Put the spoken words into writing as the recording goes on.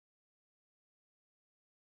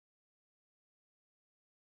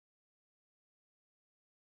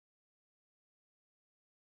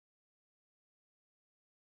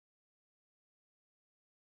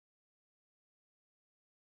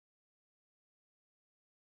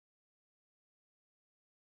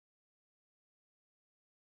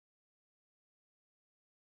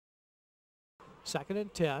2nd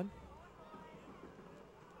and 10.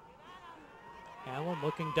 Allen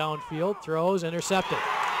looking downfield, throws, intercepted.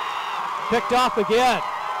 Picked off again.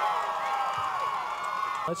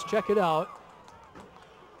 Let's check it out.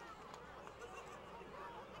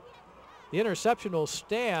 The interception will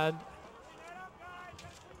stand.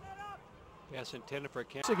 Yes, intended for a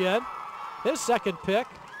catch. Again, his 2nd pick.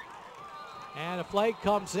 And a flag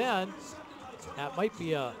comes in. That might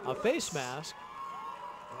be a face mask.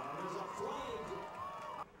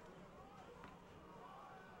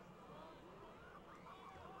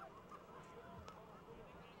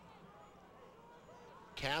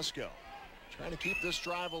 Casco trying to keep this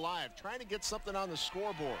drive alive, trying to get something on the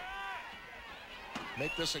scoreboard.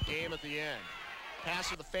 Make this a game at the end.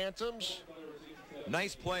 Pass to the Phantoms.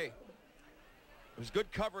 Nice play. It was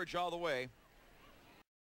good coverage all the way.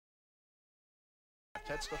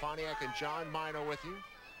 Ted Stefaniak and John Mino with you.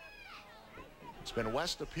 It's been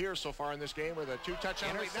West De Pere so far in this game with a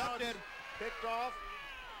 2-touchdown lead. Now it's picked off.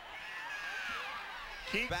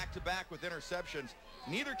 Back-to-back with interceptions.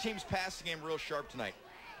 Neither team's passing game real sharp tonight.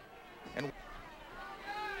 And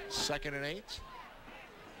 2nd and 8.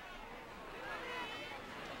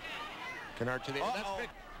 Kennard to the end.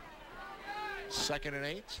 2nd and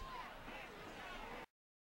 8.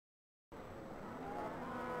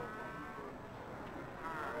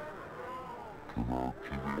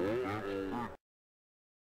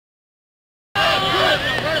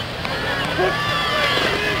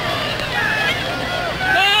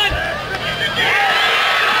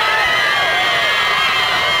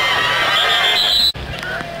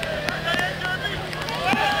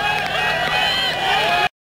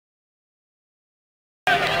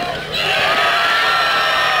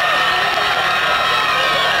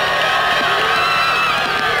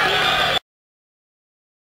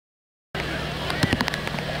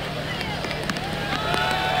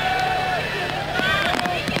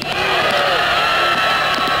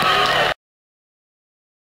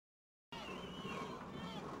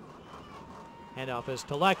 Handoff is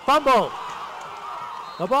to Leck. Fumble.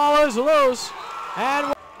 The ball is loose.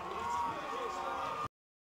 And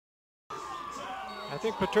I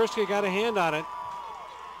think Petersky got a hand on it.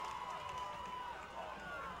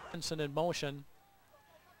 Jensen in motion.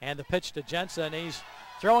 And the pitch to Jensen. He's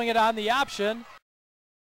throwing it on the option.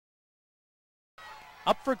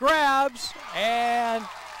 Up for grabs and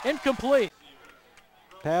incomplete.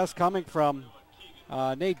 Pass coming from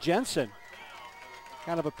Nate Jensen.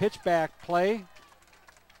 Kind of a pitchback play.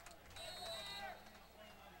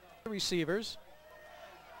 Receivers.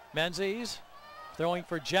 Menzies throwing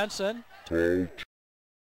for Jensen. Target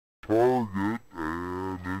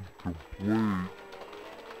and incomplete.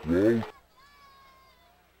 Well,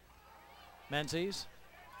 Menzies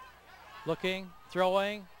looking,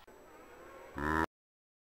 throwing. And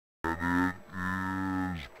it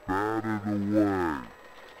is batted away.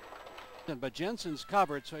 But Jensen's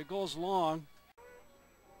covered, so he goes long.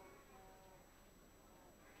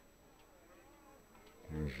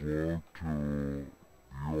 Goes long to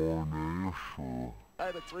Bjorn Asher.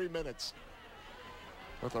 Right at 3 minutes.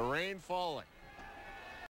 With the rain falling.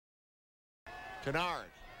 Kennard.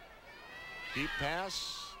 Deep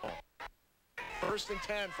pass. 1st and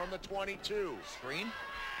 10 from the 22. Screen.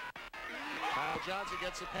 Kyle Johnson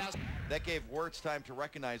gets the pass. That gave Wirtz time to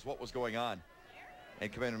recognize what was going on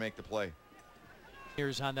and come in and make the play.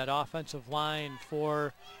 Here's on that offensive line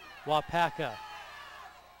for Wapaka.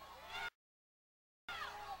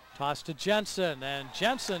 Toss to Jensen, and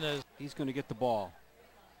Jensen is... He's going to get the ball.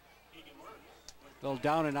 Little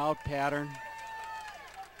down and out pattern.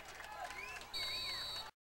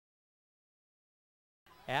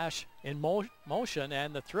 Ash in motion,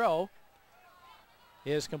 and the throw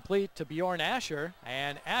is complete to Bjorn Asher,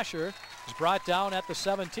 and Asher is brought down at the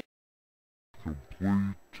 17.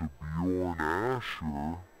 Complete to Bjorn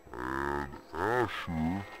Asher, and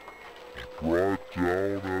Asher is brought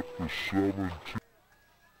down at the 17.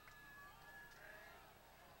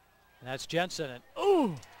 And that's Jensen, and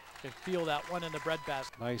ooh, can feel that one in the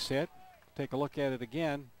breadbasket. Nice hit. Take a look at it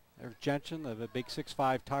again. There's Jensen, the big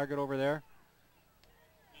 6'5" target over there.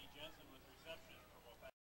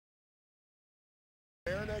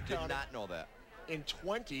 Did not know that. In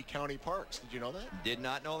 20 county parks. Did you know that? Did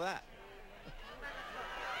not know that.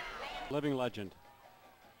 Living legend.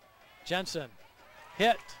 Jensen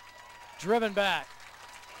hit, driven back,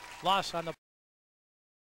 loss on the...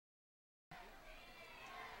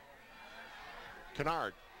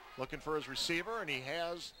 Kennard looking for his receiver, and he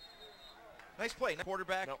has... Nice play.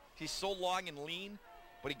 Quarterback, Nope. He's so long and lean,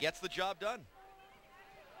 but he gets the job done.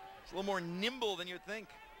 He's a little more nimble than you'd think.